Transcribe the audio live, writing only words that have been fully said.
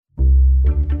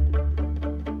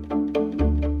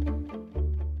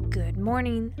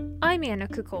morning, I'm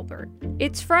Annika Colbert.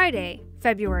 It's Friday,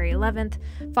 February 11th,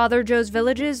 Father Joe's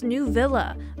Village's new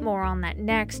villa. More on that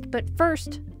next, but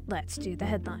first, let's do the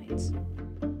headlines.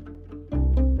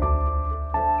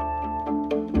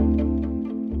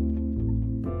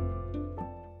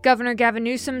 Governor Gavin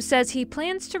Newsom says he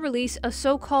plans to release a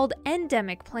so-called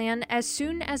endemic plan as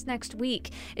soon as next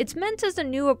week. It's meant as a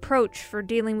new approach for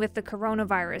dealing with the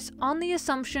coronavirus on the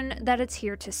assumption that it's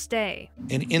here to stay.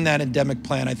 And in that endemic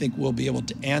plan, I think we'll be able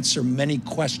to answer many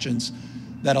questions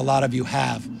that a lot of you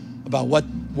have about what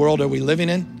world are we living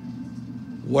in?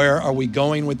 Where are we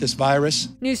going with this virus?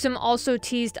 Newsom also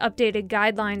teased updated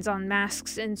guidelines on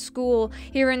masks in school.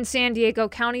 Here in San Diego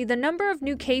County, the number of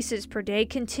new cases per day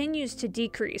continues to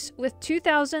decrease, with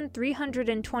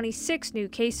 2,326 new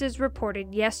cases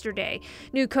reported yesterday.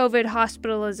 New COVID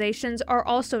hospitalizations are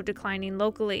also declining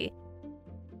locally.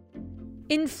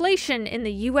 Inflation in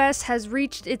the U.S. has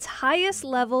reached its highest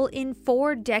level in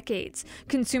 4 decades.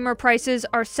 Consumer prices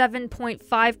are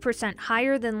 7.5%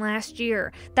 higher than last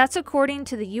year. That's according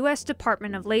to the U.S.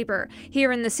 Department of Labor.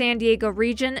 Here in the San Diego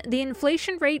region, the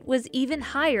inflation rate was even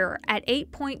higher at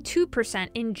 8.2%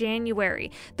 in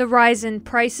January. The rise in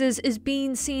prices is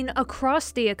being seen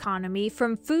across the economy,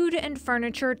 from food and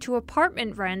furniture to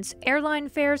apartment rents, airline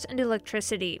fares, and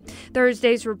electricity.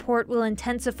 Thursday's report will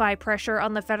intensify pressure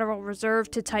on the Federal Reserve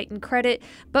to tighten credit,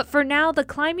 but for now, the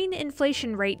climbing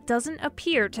inflation rate doesn't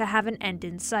appear to have an end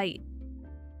in sight.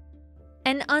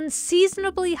 An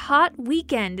unseasonably hot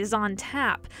weekend is on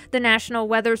tap. The National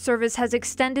Weather Service has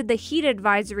extended the heat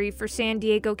advisory for San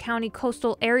Diego County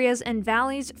coastal areas and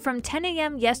valleys from 10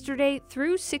 a.m. yesterday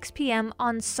through 6 p.m.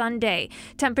 on Sunday.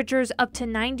 Temperatures up to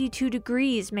 92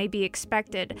 degrees may be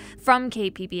expected. From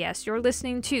KPBS, you're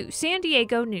listening to San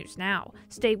Diego News Now.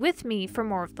 Stay with me for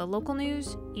more of the local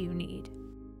news you need.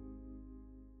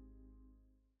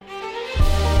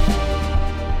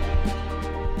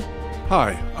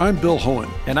 Hi, I'm Bill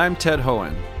Hohen. And I'm Ted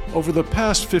Hohen. Over the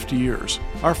past 50 years,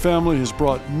 our family has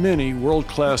brought many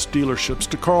world-class dealerships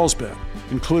to Carlsbad,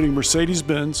 including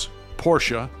Mercedes-Benz,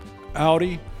 Porsche,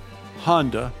 Audi,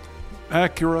 Honda,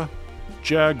 Acura,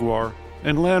 Jaguar,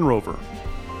 and Land Rover.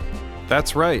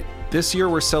 That's right. This year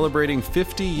we're celebrating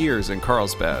 50 years in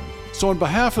Carlsbad. So on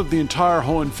behalf of the entire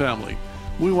Hohen family,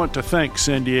 we want to thank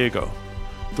San Diego.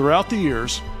 Throughout the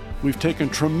years, we've taken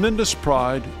tremendous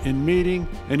pride in meeting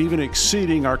and even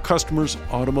exceeding our customers'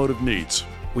 automotive needs.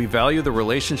 We value the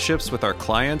relationships with our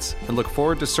clients and look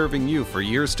forward to serving you for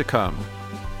years to come.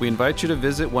 We invite you to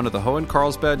visit one of the Hohen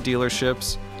Carlsbad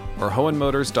dealerships or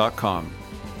hohenmotors.com.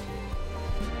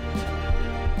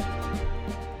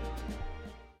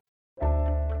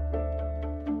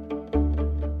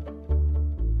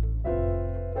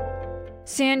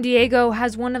 San Diego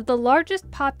has one of the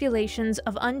largest populations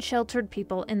of unsheltered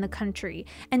people in the country,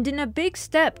 and in a big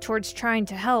step towards trying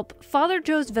to help, Father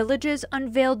Joe's Villages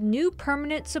unveiled new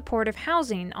permanent supportive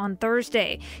housing on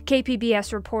Thursday.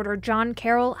 KPBS reporter John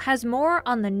Carroll has more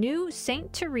on the new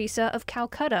St. Teresa of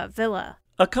Calcutta villa.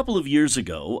 A couple of years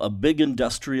ago, a big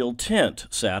industrial tent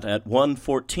sat at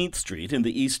 114th Street in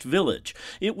the East Village.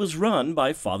 It was run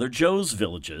by Father Joe's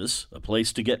Villages, a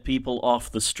place to get people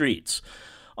off the streets.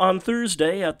 On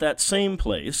Thursday, at that same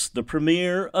place, the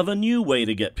premiere of a new way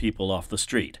to get people off the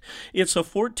street. It's a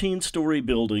 14-story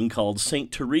building called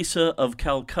St. Teresa of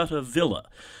Calcutta Villa.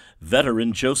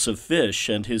 Veteran Joseph Fish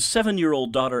and his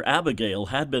 7-year-old daughter Abigail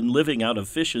had been living out of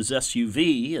Fish's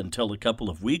SUV until a couple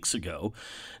of weeks ago.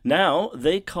 Now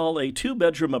they call a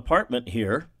 2-bedroom apartment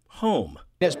here home.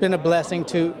 It's been a blessing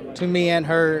to me and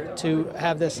her to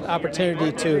have this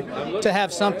opportunity to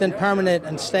have something permanent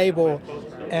and stable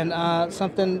and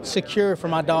something secure for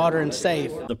my daughter and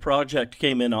safe. The project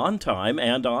came in on time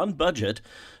and on budget,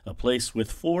 a place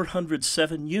with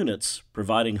 407 units,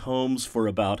 providing homes for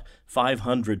about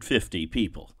 550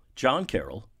 people. John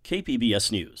Carroll,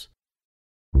 KPBS News.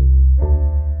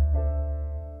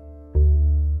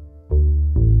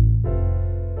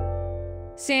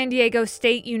 San Diego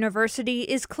State University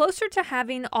is closer to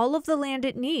having all of the land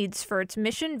it needs for its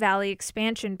Mission Valley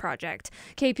expansion project.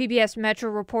 KPBS Metro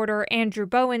reporter Andrew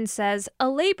Bowen says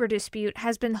a labor dispute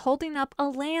has been holding up a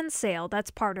land sale that's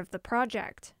part of the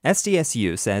project.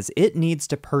 SDSU says it needs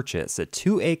to purchase a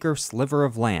 2-acre sliver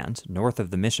of land north of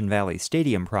the Mission Valley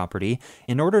Stadium property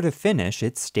in order to finish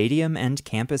its stadium and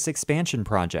campus expansion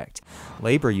project.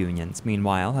 Labor unions,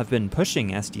 meanwhile, have been pushing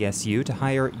SDSU to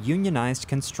hire unionized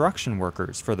construction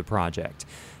workers for the project.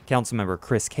 Councilmember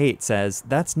Chris Cate says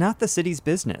that's not the city's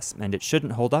business, and it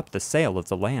shouldn't hold up the sale of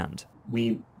the land.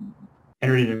 We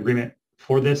entered an agreement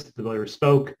for this. The voters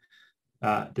spoke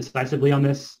decisively on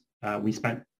this. We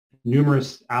spent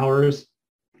numerous hours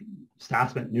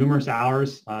Staff spent numerous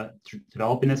hours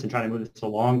developing this and trying to move this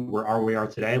along. Where we are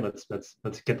today. Let's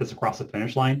get this across the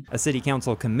finish line. A city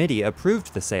council committee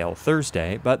approved the sale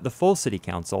Thursday, but the full city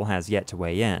council has yet to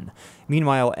weigh in.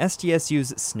 Meanwhile,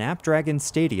 SDSU's Snapdragon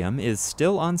Stadium is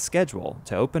still on schedule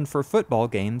to open for football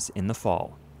games in the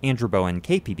fall. Andrew Bowen,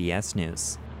 KPBS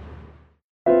News.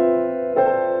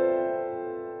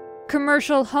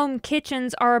 Commercial home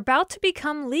kitchens are about to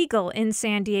become legal in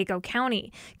San Diego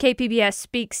County. KPBS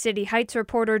Speak City Heights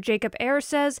reporter Jacob Ayer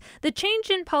says the change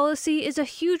in policy is a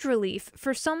huge relief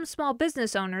for some small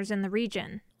business owners in the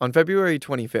region. On February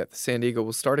 25th, San Diego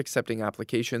will start accepting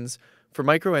applications for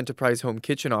micro-enterprise home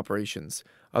kitchen operations,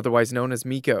 otherwise known as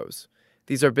MICOs.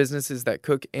 These are businesses that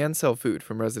cook and sell food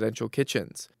from residential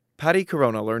kitchens. Patty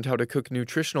Corona learned how to cook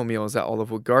nutritional meals at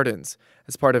Olivewood Gardens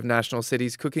as part of National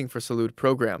City's Cooking for Salud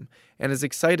program and is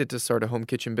excited to start a home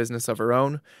kitchen business of her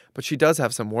own, but she does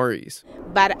have some worries.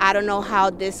 But I don't know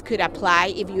how this could apply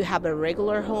if you have a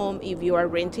regular home, if you are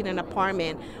renting an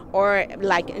apartment, or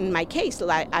like in my case,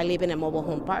 like I live in a mobile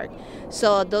home park.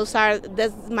 So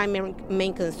that's my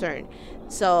main concern.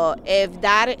 So if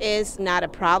that is not a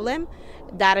problem,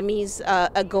 that means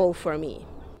a go for me.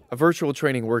 A virtual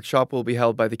training workshop will be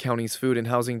held by the county's Food and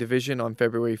Housing Division on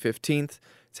February 15th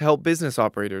to help business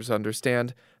operators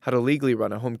understand how to legally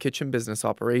run a home kitchen business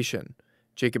operation.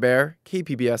 Jacob Ayer,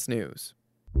 KPBS News.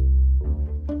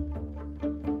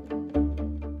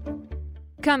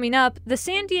 Coming up, the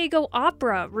San Diego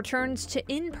Opera returns to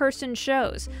in-person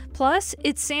shows. Plus,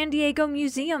 it's San Diego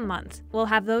Museum Month. We'll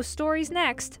have those stories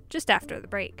next, just after the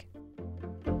break.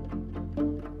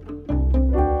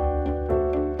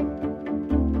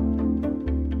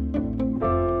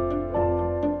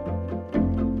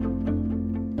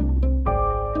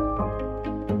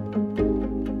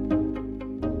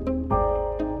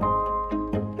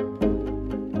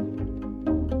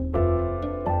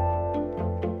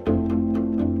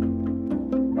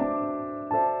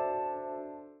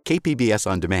 KPBS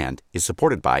On Demand is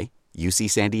supported by UC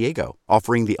San Diego,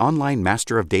 offering the online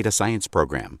Master of Data Science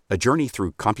program, a journey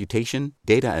through computation,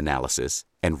 data analysis,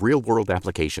 and real-world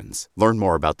applications. Learn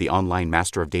more about the online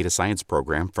Master of Data Science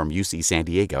program from UC San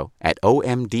Diego at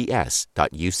omds.ucsd.edu.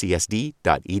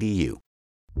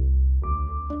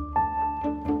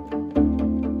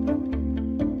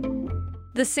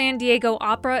 The San Diego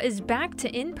Opera is back to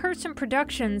in-person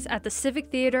productions at the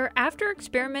Civic Theater after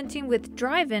experimenting with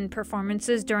drive-in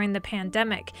performances during the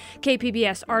pandemic.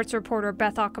 KPBS arts reporter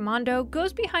Beth Accomando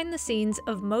goes behind the scenes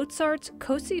of Mozart's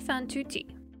Così fan tutti.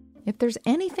 If there's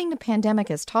anything the pandemic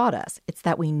has taught us, it's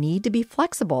that we need to be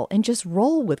flexible and just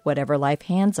roll with whatever life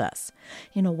hands us.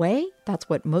 In a way, that's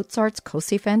what Mozart's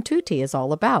Così fan tutti is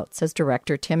all about, says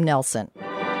director Tim Nelson.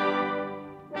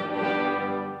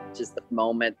 Just the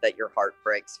moment that your heart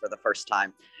breaks for the first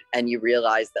time and you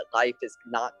realize that life is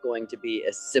not going to be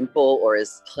as simple or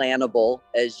as plannable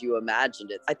as you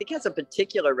imagined it. I think it has a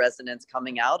particular resonance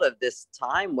coming out of this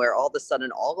time where all of a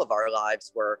sudden all of our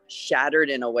lives were shattered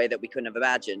in a way that we couldn't have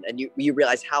imagined. And you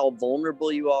realize how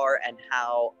vulnerable you are and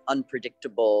how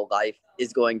unpredictable life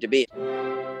is going to be.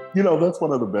 You know, that's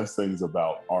one of the best things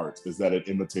about art is that it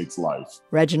imitates life.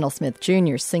 Reginald Smith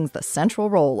Jr. sings the central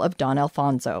role of Don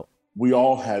Alfonso. We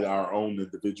all had our own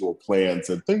individual plans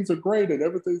and things are great and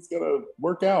everything's going to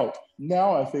work out.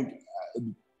 Now, I think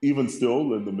even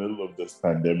still in the middle of this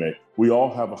pandemic, we all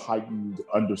have a heightened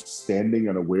understanding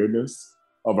and awareness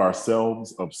of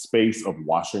ourselves, of space, of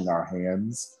washing our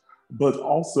hands, but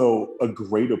also a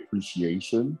great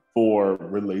appreciation for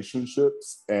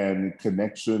relationships and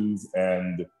connections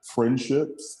and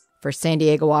friendships. For San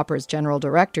Diego Opera's general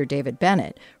director, David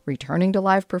Bennett, returning to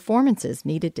live performances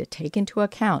needed to take into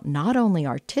account not only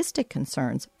artistic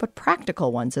concerns, but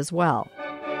practical ones as well.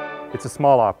 It's a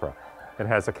small opera. It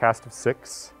has a cast of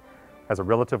 6, has a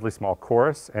relatively small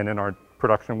chorus, and in our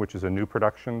production, which is a new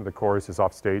production, the chorus is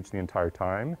off stage the entire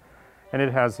time. And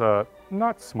it has a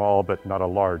not small, but not a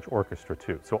large orchestra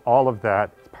too. So all of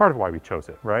that is part of why we chose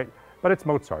it, right? But it's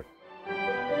Mozart.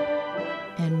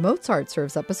 And Mozart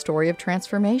serves up a story of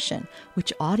transformation,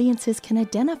 which audiences can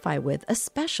identify with,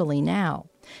 especially now.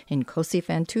 In Così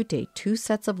fan tutti, 2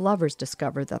 sets of lovers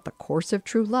discover that the course of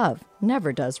true love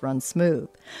never does run smooth,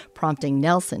 prompting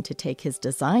Nelson to take his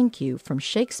design cue from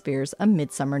Shakespeare's A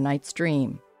Midsummer Night's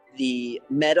Dream. The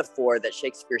metaphor that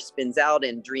Shakespeare spins out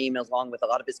in Dream, along with a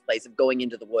lot of his plays, of going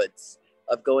into the woods,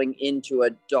 of going into a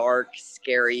dark,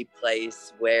 scary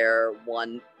place where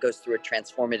one goes through a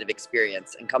transformative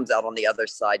experience and comes out on the other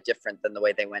side different than the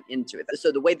way they went into it.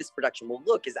 So the way this production will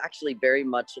look is actually very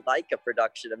much like a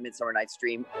production of Midsummer Night's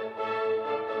Dream.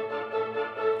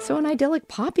 So an idyllic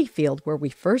poppy field where we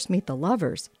first meet the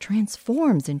lovers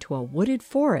transforms into a wooded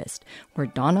forest where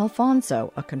Don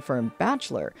Alfonso, a confirmed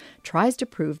bachelor, tries to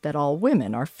prove that all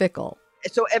women are fickle.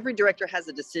 So every director has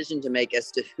a decision to make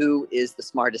as to who is the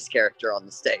smartest character on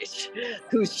the stage.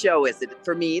 Whose show is it?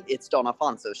 For me, it's Don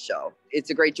Alfonso's show.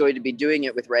 It's a great joy to be doing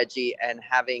it with Reggie and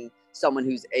having someone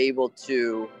who's able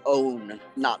to own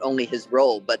not only his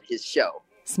role, but his show.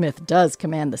 Smith does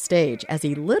command the stage as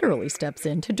he literally steps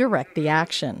in to direct the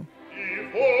action.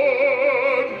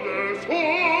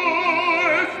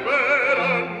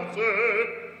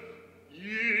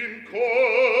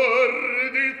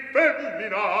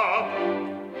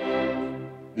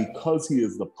 Because he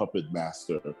is the puppet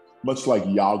master, much like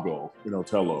Iago in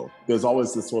Othello, there's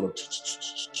always this sort of,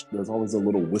 there's always a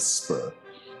little whisper.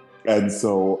 And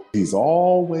so he's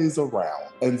always around.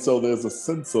 And so there's a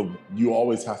sense of you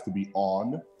always have to be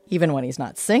on. Even when he's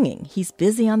not singing, he's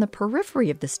busy on the periphery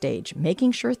of the stage,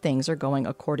 making sure things are going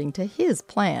according to his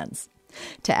plans.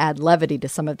 To add levity to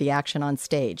some of the action on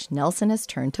stage, Nelson has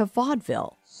turned to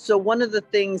vaudeville. So one of the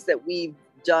things that we've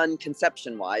done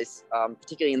conception-wise,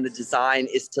 particularly in the design,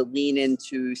 is to lean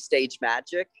into stage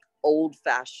magic,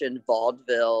 old-fashioned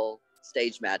vaudeville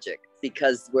stage magic,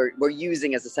 because we're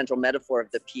using as a central metaphor of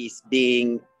the piece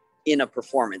being in a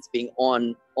performance, being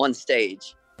on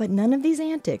stage. But none of these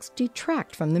antics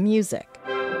detract from the music.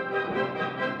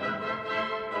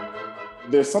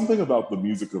 There's something about the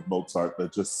music of Mozart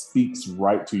that just speaks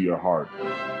right to your heart.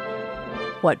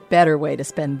 What better way to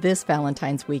spend this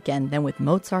Valentine's weekend than with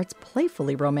Mozart's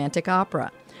playfully romantic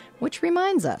opera? Which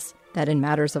reminds us that in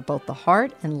matters of both the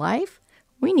heart and life,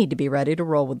 we need to be ready to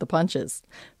roll with the punches.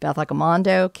 Beth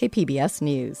Accomando, KPBS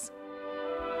News.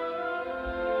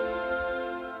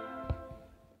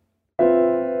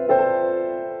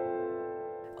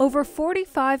 Over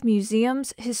 45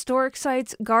 museums, historic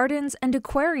sites, gardens, and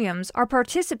aquariums are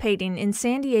participating in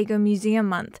San Diego Museum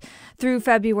Month. Through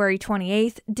February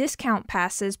 28th, discount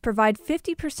passes provide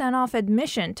 50% off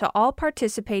admission to all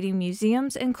participating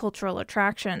museums and cultural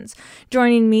attractions.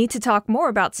 Joining me to talk more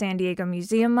about San Diego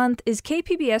Museum Month is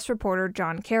KPBS reporter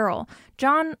John Carroll.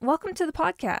 John, welcome to the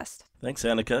podcast. Thanks,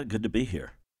 Annika. Good to be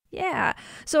here. Yeah.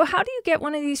 So how do you get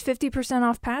one of these 50%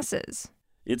 off passes?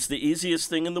 It's the easiest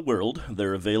thing in the world.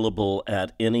 They're available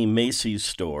at any Macy's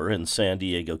store in San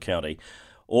Diego County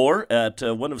or at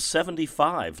one of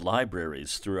 75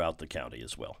 libraries throughout the county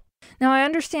as well. Now, I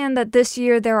understand that this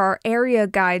year there are area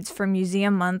guides for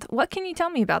Museum Month. What can you tell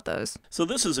me about those? So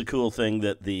this is a cool thing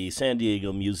that the San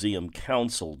Diego Museum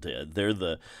Council did. They're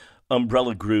the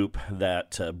umbrella group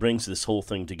that brings this whole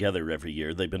thing together every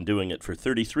year. They've been doing it for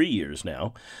 33 years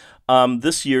now.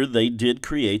 This year, they did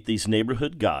create these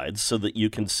neighborhood guides so that you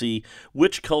can see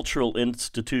which cultural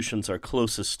institutions are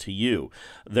closest to you.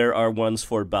 There are ones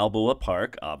for Balboa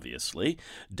Park, obviously,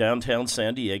 downtown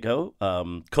San Diego,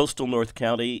 coastal North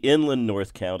County, inland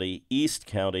North County, East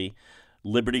County,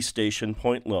 Liberty Station,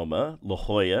 Point Loma, La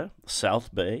Jolla,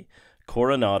 South Bay,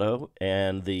 Coronado,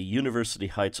 and the University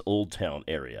Heights Old Town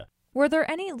area. Were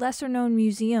there any lesser-known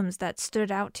museums that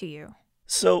stood out to you?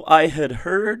 So I had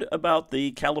heard about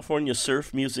the California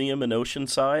Surf Museum in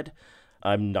Oceanside.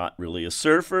 I'm not really a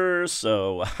surfer,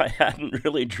 so I hadn't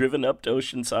really driven up to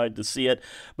Oceanside to see it,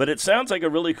 but it sounds like a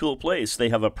really cool place. They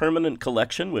have a permanent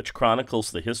collection which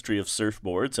chronicles the history of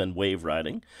surfboards and wave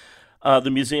riding.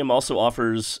 The museum also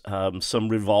offers some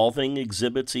revolving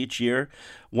exhibits each year.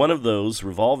 One of those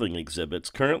revolving exhibits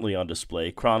currently on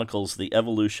display chronicles the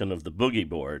evolution of the boogie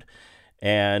board.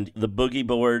 And the boogie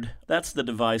board, that's the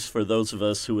device for those of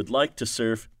us who would like to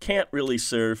surf, can't really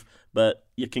surf, but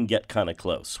you can get kind of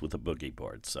close with a boogie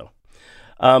board. So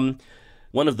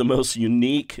one of the most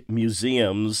unique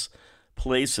museums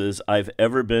places I've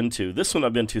ever been to, this one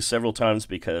I've been to several times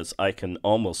because I can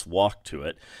almost walk to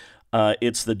it.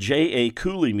 It's the J.A.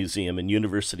 Cooley Museum in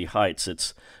University Heights.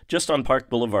 It's just on Park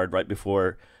Boulevard right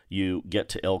before you get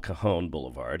to El Cajon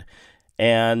Boulevard.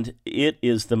 And it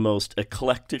is the most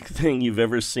eclectic thing you've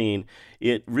ever seen.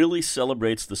 It really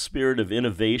celebrates the spirit of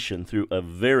innovation through a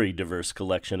very diverse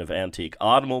collection of antique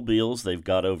automobiles. They've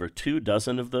got over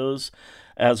 24 of those,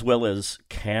 as well as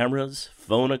cameras,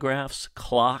 phonographs,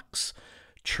 clocks,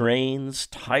 trains,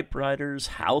 typewriters,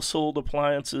 household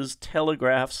appliances,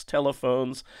 telegraphs,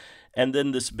 telephones, and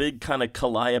then this big kind of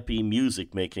calliope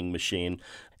music-making machine.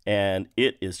 And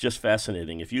it is just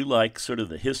fascinating. If you like sort of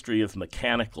the history of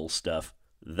mechanical stuff,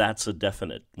 that's a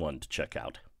definite one to check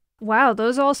out. Wow,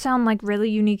 those all sound like really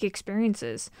unique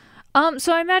experiences.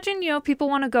 So I imagine, people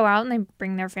want to go out and they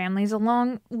bring their families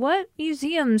along. What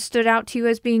museums stood out to you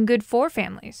as being good for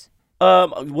families?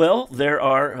 Well, there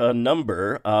are a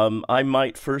number. I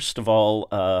might first of all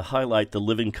highlight the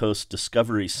Living Coast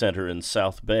Discovery Center in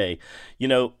South Bay. You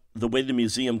know, the way the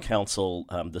Museum Council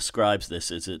describes this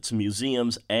is it's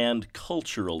museums and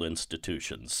cultural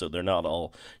institutions. So they're not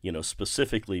all,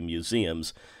 specifically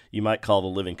museums. You might call the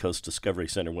Living Coast Discovery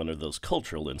Center one of those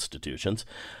cultural institutions.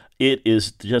 It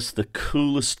is just the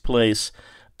coolest place.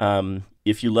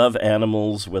 If you love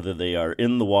animals, whether they are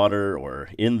in the water or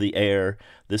in the air,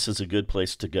 this is a good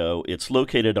place to go. It's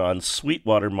located on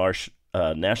Sweetwater Marsh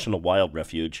National Wild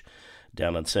Refuge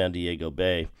down on San Diego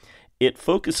Bay. It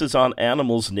focuses on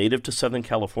animals native to Southern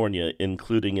California,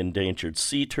 including endangered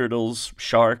sea turtles,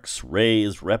 sharks,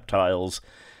 rays, reptiles,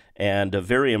 and a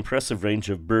very impressive range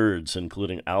of birds,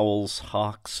 including owls,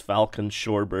 hawks, falcons,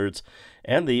 shorebirds,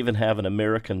 and they even have an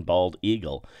American bald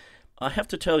eagle. I have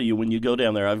to tell you, when you go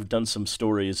down there, I've done some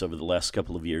stories over the last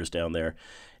couple of years down there,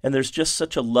 and there's just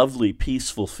such a lovely,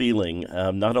 peaceful feeling,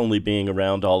 not only being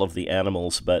around all of the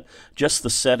animals, but just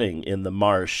the setting in the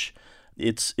marsh.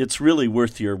 It's really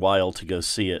worth your while to go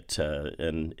see it,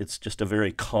 and it's just a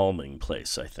very calming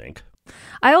place, I think.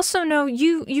 I also know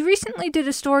you recently did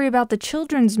a story about the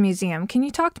Children's Museum. Can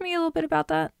you talk to me a little bit about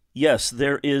that? Yes,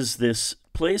 there is this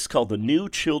place called the New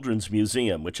Children's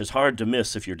Museum, which is hard to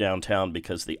miss if you're downtown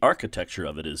because the architecture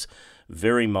of it is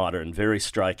very modern, very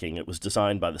striking. It was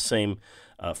designed by the same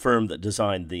firm that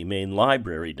designed the main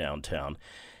library downtown.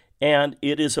 And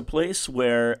it is a place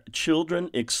where children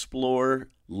explore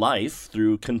life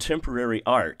through contemporary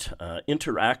art,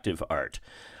 interactive art.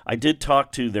 I did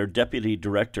talk to their deputy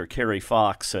director, Carrie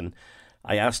Fox, and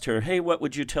I asked her, hey, what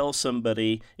would you tell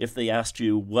somebody if they asked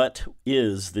you what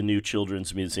is the New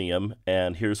Children's Museum?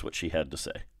 And here's what she had to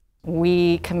say.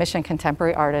 We commission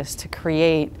contemporary artists to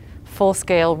create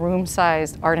full-scale,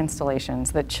 room-sized art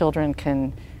installations that children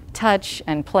can touch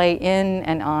and play in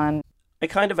and on. I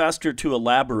kind of asked her to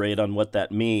elaborate on what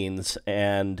that means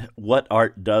and what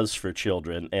art does for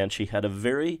children, and she had a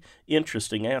very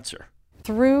interesting answer.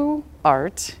 Through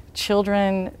art,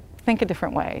 children think a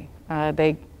different way.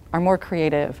 They are more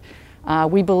creative.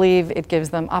 We believe it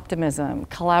gives them optimism,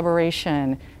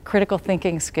 collaboration, critical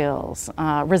thinking skills,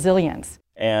 resilience.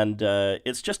 And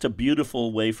it's just a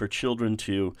beautiful way for children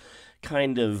to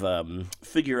kind of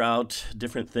figure out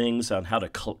different things on how to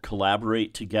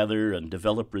collaborate together and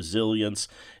develop resilience.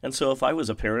 And so if I was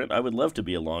a parent, I would love to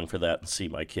be along for that and see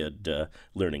my kid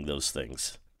learning those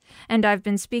things. And I've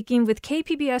been speaking with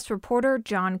KPBS reporter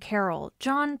John Carroll.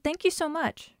 John, thank you so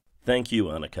much. Thank you,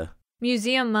 Annika.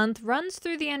 Museum Month runs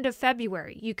through the end of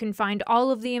February. You can find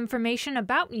all of the information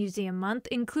about Museum Month,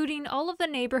 including all of the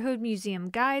neighborhood museum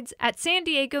guides, at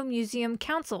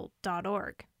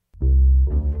SanDiegoMuseumCouncil.org.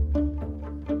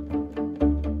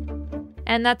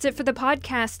 And that's it for the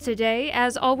podcast today.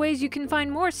 As always, you can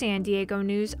find more San Diego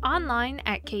news online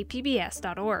at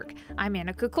kpbs.org. I'm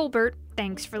Annika Colbert.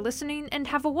 Thanks for listening and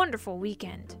have a wonderful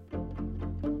weekend.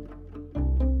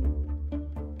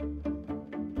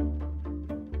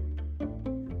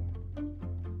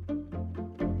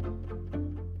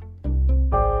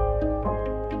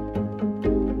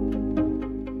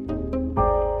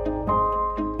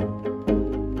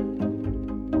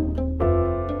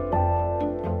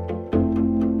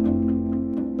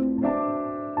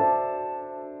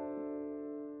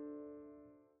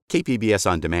 KPBS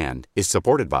On Demand is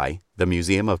supported by the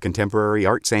Museum of Contemporary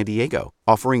Art San Diego,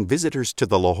 offering visitors to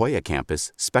the La Jolla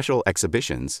campus special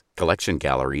exhibitions, collection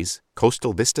galleries,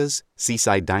 coastal vistas,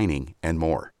 seaside dining, and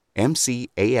more.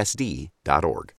 MCASD.org.